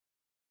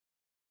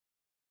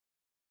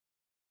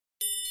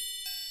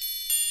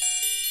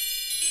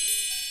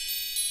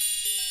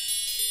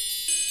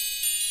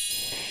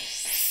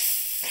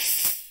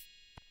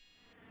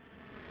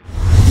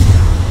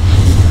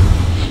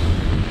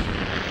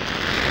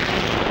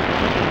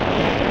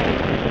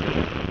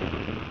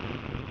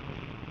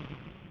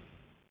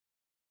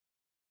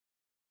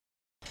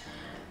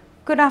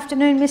Good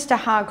afternoon, Mr.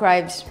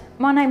 Hargraves.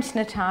 My name's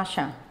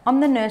Natasha. I'm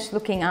the nurse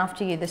looking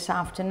after you this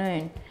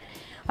afternoon.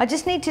 I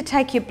just need to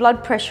take your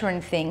blood pressure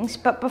and things,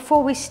 but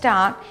before we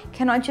start,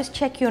 can I just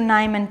check your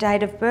name and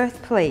date of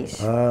birth,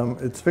 please?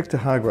 It's Victor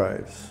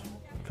Hargraves,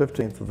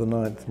 15th of the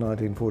 9th,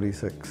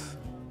 1946.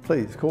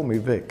 Please, call me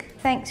Vic.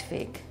 Thanks,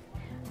 Vic.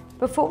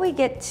 Before we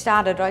get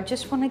started, I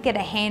just want to get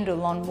a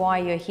handle on why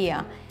you're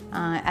here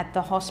at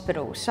the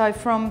hospital. So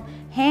from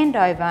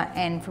handover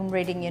and from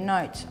reading your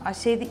notes, I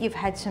see that you've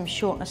had some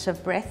shortness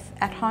of breath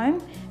at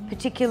home,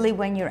 particularly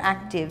when you're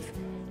active,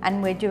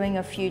 and we're doing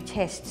a few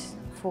tests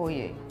for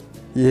you.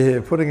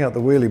 Yeah, putting out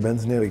the wheelie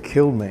bins nearly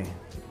killed me.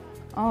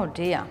 Oh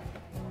dear.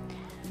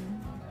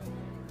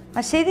 I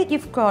see that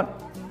you've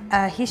got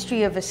a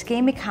history of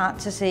ischemic heart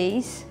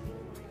disease,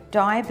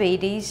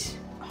 diabetes,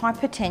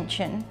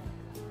 hypertension,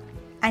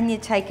 and you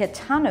take a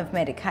ton of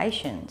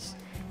medications.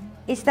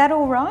 Is that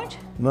all right?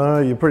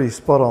 No, you're pretty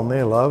spot on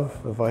there, love.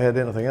 If I had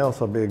anything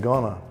else, I'd be a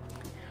goner.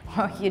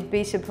 Oh, you'd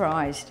be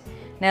surprised.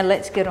 Now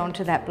let's get on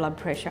to that blood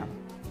pressure.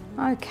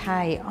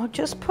 Okay, I'll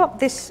just pop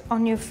this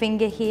on your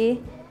finger here.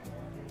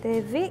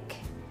 There, Vic.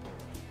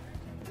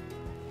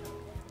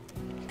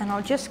 And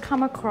I'll just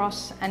come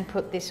across and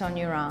put this on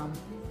your arm.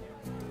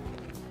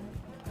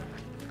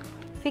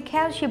 Vic,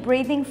 how's your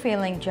breathing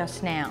feeling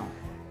just now?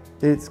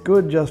 It's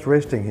good just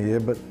resting here,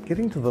 but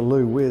getting to the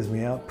loo wears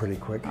me out pretty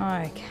quick.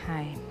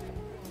 Okay.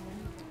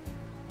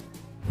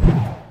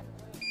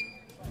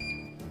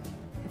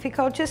 Vic,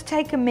 I'll just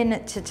take a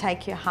minute to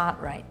take your heart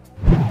rate.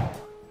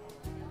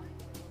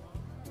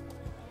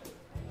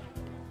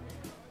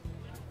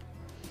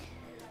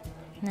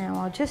 Now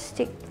I'll just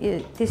stick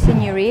this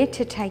in your ear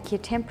to take your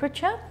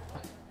temperature.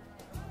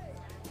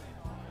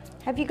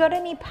 Have you got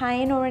any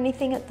pain or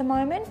anything at the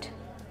moment?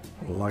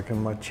 Like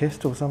in my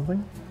chest or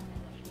something?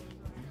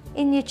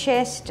 In your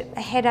chest,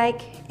 a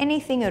headache,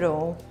 anything at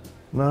all?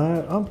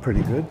 No, I'm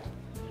pretty good.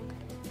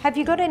 Have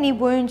you got any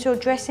wounds or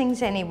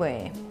dressings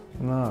anywhere?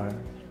 No,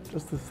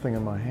 just this thing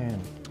in my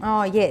hand.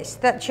 Oh yes,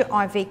 that's your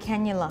IV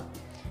cannula.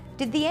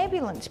 Did the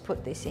ambulance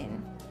put this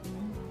in?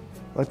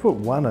 They put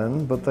one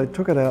in, but they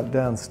took it out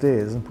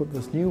downstairs and put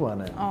this new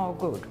one in. Oh,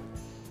 good.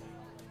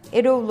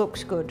 It all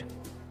looks good.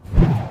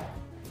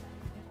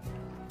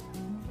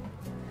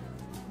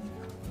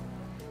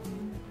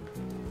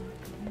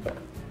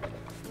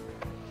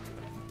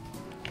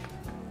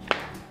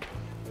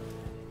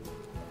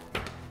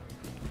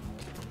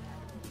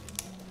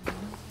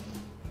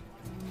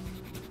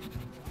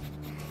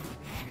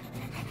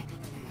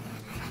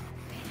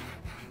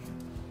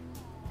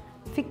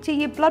 Victor,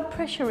 your blood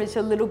pressure is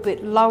a little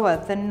bit lower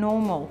than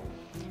normal.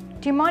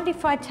 Do you mind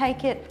if I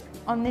take it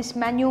on this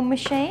manual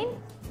machine?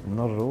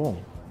 Not at all.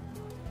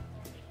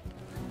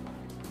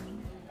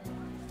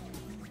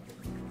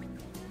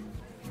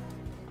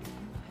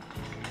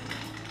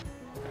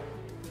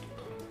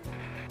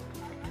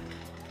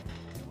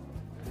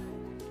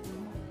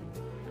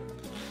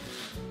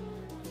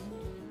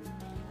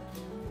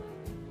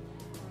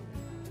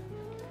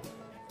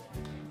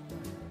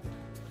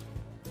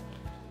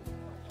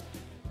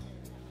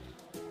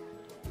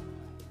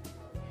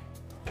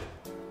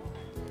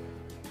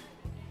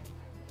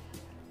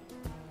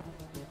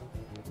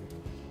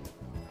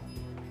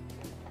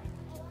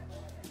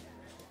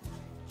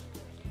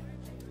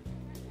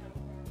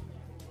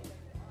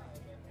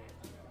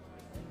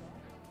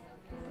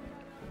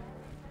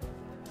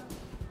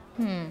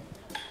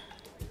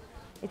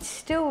 It's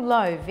still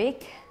low,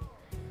 Vic.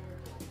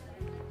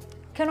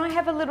 Can I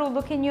have a little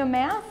look in your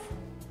mouth?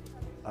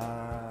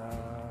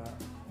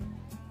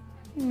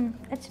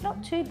 It's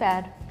not too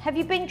bad. Have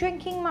you been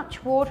drinking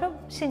much water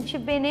since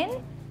you've been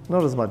in?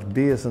 Not as much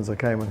beer since I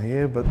came in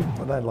here, but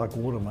I don't like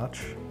water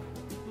much.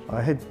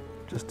 I had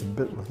just a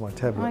bit with my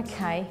tablets.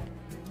 Okay.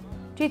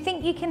 Do you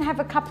think you can have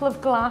a couple of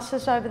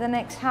glasses over the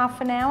next half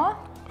an hour?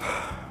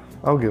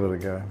 I'll give it a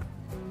go.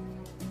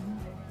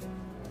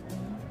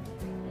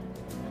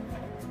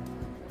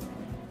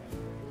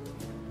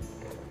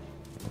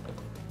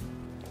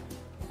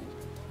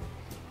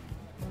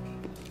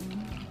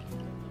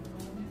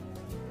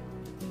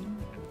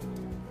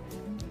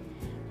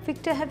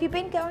 Victor, have you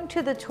been going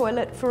to the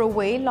toilet for a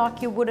wee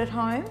like you would at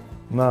home?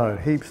 No,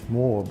 heaps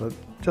more, but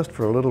just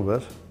for a little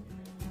bit.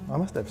 I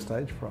must have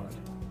stage fright.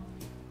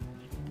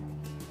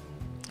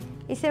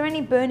 Is there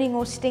any burning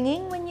or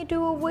stinging when you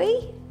do a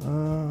wee?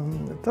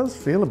 It does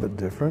feel a bit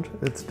different.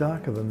 It's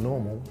darker than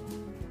normal.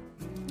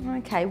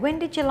 Okay, when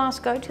did you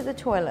last go to the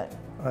toilet?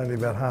 Only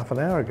about half an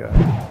hour ago.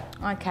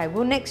 Okay,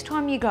 well next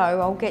time you go,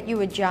 I'll get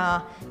you a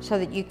jar so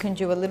that you can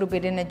do a little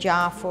bit in a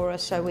jar for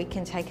us so we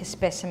can take a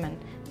specimen,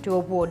 do a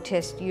ward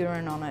test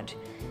urine on it.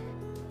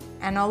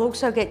 And I'll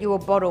also get you a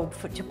bottle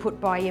to put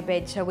by your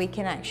bed so we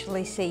can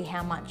actually see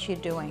how much you're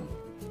doing.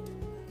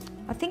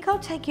 I think I'll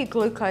take your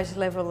glucose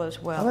level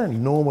as well. I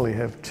don't normally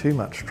have too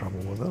much trouble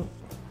with it.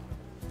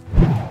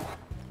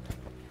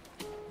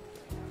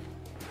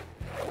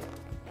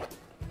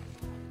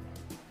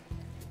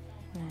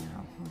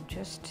 Now, I'll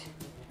just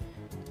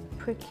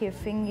prick your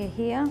finger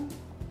here.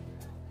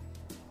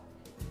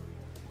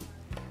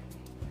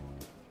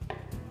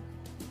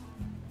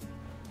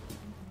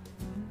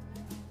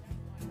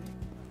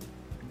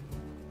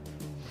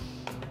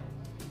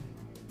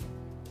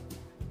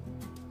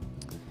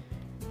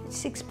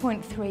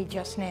 6.3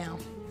 just now.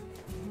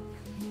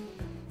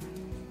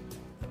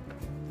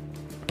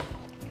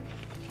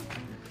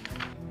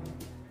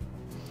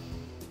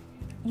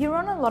 You're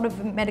on a lot of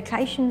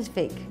medications,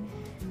 Vic.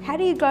 How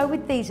do you go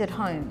with these at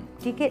home?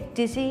 Do you get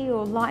dizzy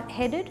or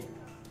lightheaded?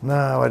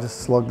 No, I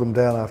just slog them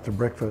down after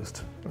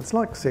breakfast. It's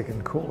like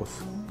second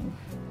course.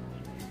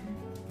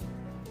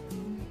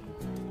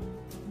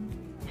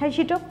 Has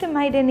your doctor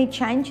made any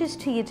changes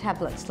to your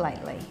tablets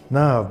lately?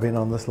 No, I've been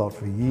on this lot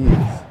for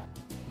years.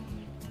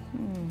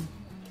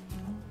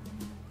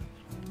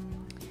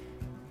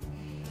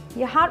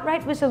 Your heart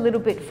rate was a little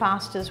bit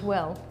fast as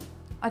well.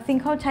 I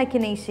think I'll take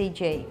an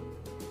ECG.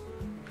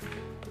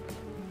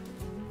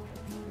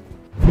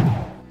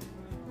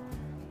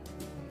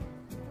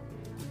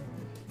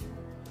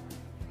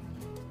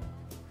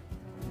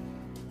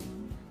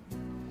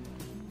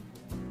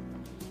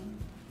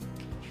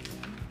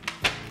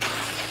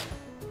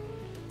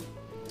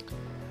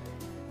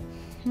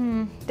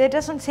 There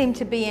doesn't seem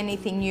to be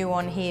anything new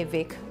on here,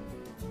 Vic.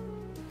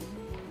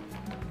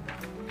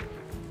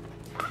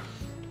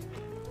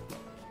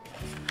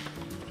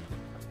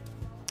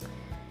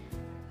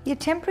 Your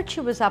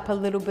temperature was up a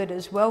little bit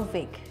as well,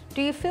 Vic.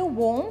 Do you feel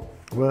warm?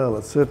 Well,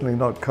 it's certainly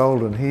not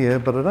cold in here,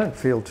 but I don't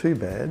feel too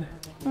bad.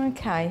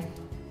 Okay.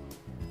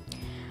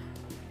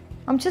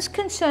 I'm just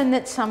concerned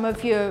that some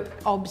of your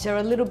obs are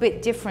a little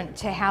bit different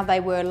to how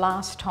they were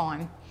last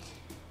time.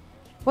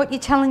 What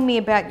you're telling me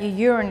about your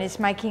urine is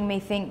making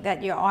me think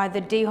that you're either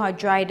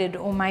dehydrated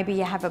or maybe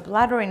you have a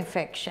bladder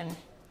infection.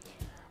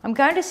 I'm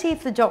going to see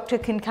if the doctor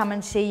can come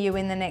and see you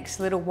in the next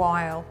little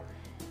while,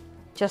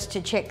 just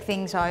to check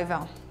things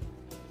over.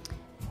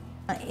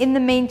 In the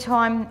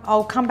meantime,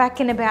 I'll come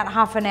back in about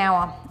half an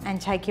hour and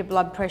take your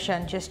blood pressure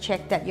and just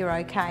check that you're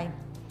okay.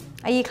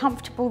 Are you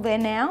comfortable there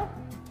now?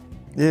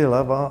 Yeah,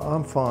 love,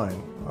 I'm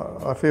fine.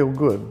 I feel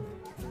good.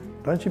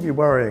 Don't you be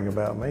worrying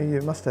about me.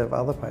 You must have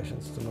other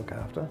patients to look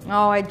after.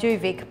 Oh, I do,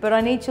 Vic, but I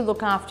need to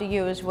look after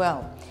you as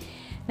well.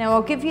 Now,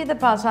 I'll give you the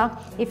buzzer.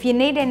 If you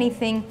need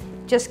anything,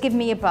 just give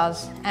me a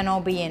buzz and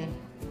I'll be in.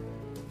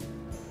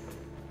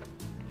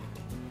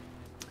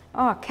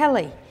 Oh,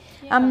 Kelly,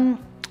 yeah.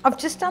 I've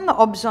just done the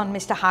obs on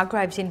Mr.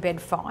 Hargraves in bed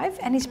 5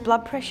 and his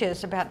blood pressure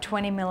is about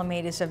 20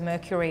 millimetres of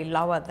mercury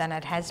lower than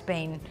it has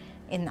been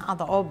in the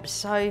other obs.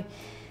 So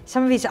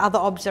some of his other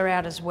obs are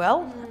out as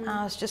well.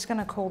 I was just going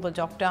to call the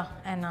doctor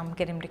and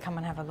get him to come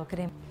and have a look at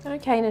him.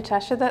 Okay,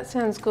 Natasha, that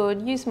sounds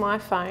good. Use my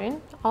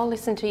phone. I'll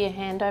listen to your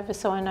handover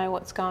so I know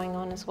what's going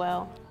on as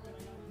well.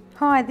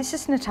 Hi, this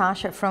is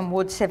Natasha from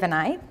Ward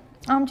 7A.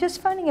 I'm just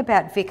phoning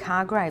about Vic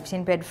Hargraves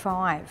in bed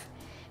 5.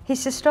 His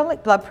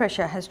systolic blood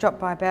pressure has dropped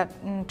by about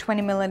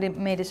 20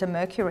 millimetres of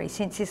mercury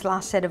since his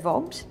last set of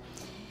obs.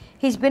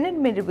 He's been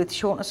admitted with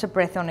shortness of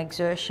breath on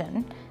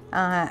exertion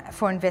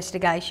for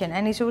investigation,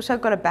 and he's also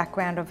got a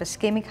background of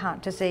ischemic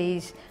heart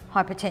disease,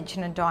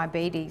 hypertension and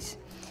diabetes.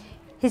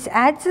 His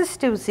ADS is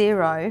still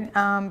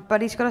 0,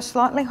 but he's got a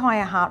slightly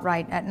higher heart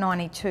rate at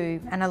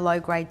 92 and a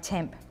low-grade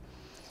temp.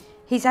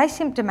 He's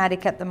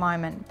asymptomatic at the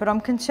moment, but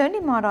I'm concerned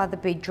he might either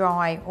be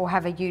dry or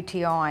have a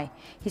UTI.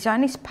 He's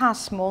only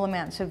passed small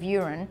amounts of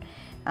urine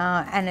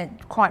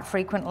quite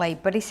frequently,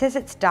 but he says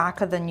it's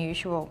darker than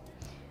usual.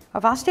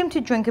 I've asked him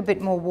to drink a bit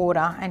more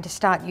water and to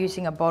start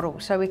using a bottle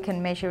so we can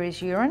measure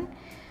his urine.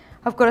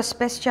 I've got a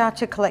spec jar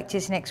to collect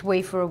his next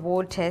wee for a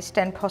ward test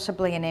and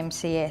possibly an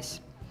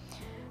MCS.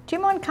 Do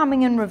you mind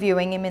coming and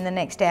reviewing him in the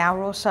next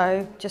hour or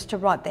so, just to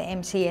write the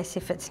MCS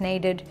if it's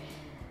needed?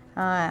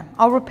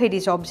 I'll repeat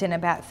his obs in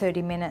about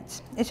 30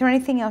 minutes. Is there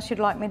anything else you'd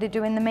like me to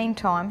do in the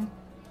meantime?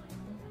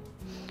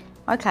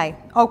 Okay,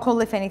 I'll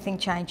call if anything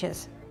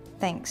changes.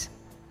 Thanks.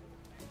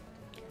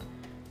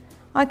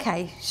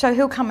 Okay, so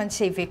he'll come and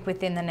see Vic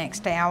within the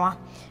next hour.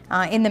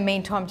 In the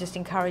meantime, just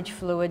encourage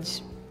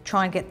fluids,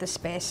 try and get the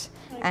SBAR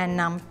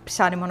and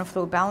start him on a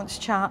fluid balance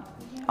chart.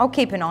 I'll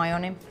keep an eye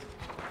on him.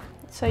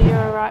 So you're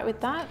all right with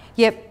that?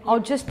 Yep,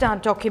 I'll just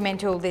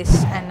document all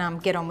this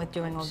and get on with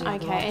doing all the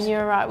other Okay, and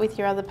you're all right with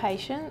your other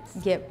patients?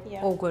 Yep,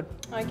 all good.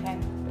 Okay.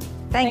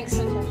 Thanks.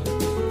 Natasha.